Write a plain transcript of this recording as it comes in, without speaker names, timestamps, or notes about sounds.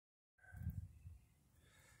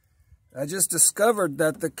I just discovered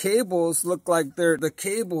that the cables look like they're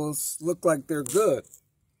good,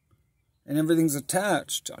 and everything's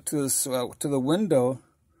attached to this to the window.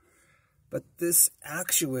 But this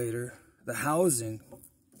actuator, the housing,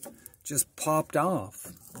 just popped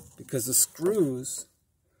off because the screws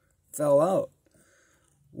fell out,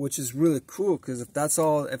 which is really cool. Because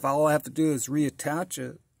if all I have to do is reattach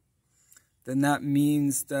it, then that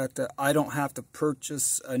means that I don't have to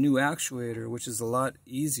purchase a new actuator, which is a lot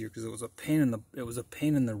easier because it was a pain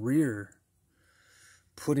in the rear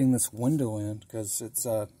putting this window in, because it's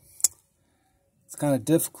kind of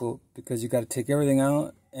difficult because you got to take everything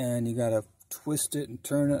out and you got to twist it and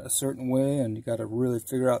turn it a certain way, and you got to really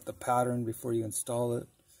figure out the pattern before you install it,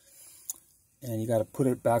 and you got to put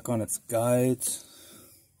it back on its guides.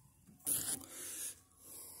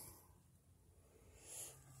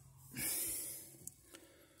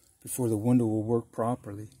 Before the window will work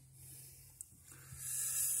properly.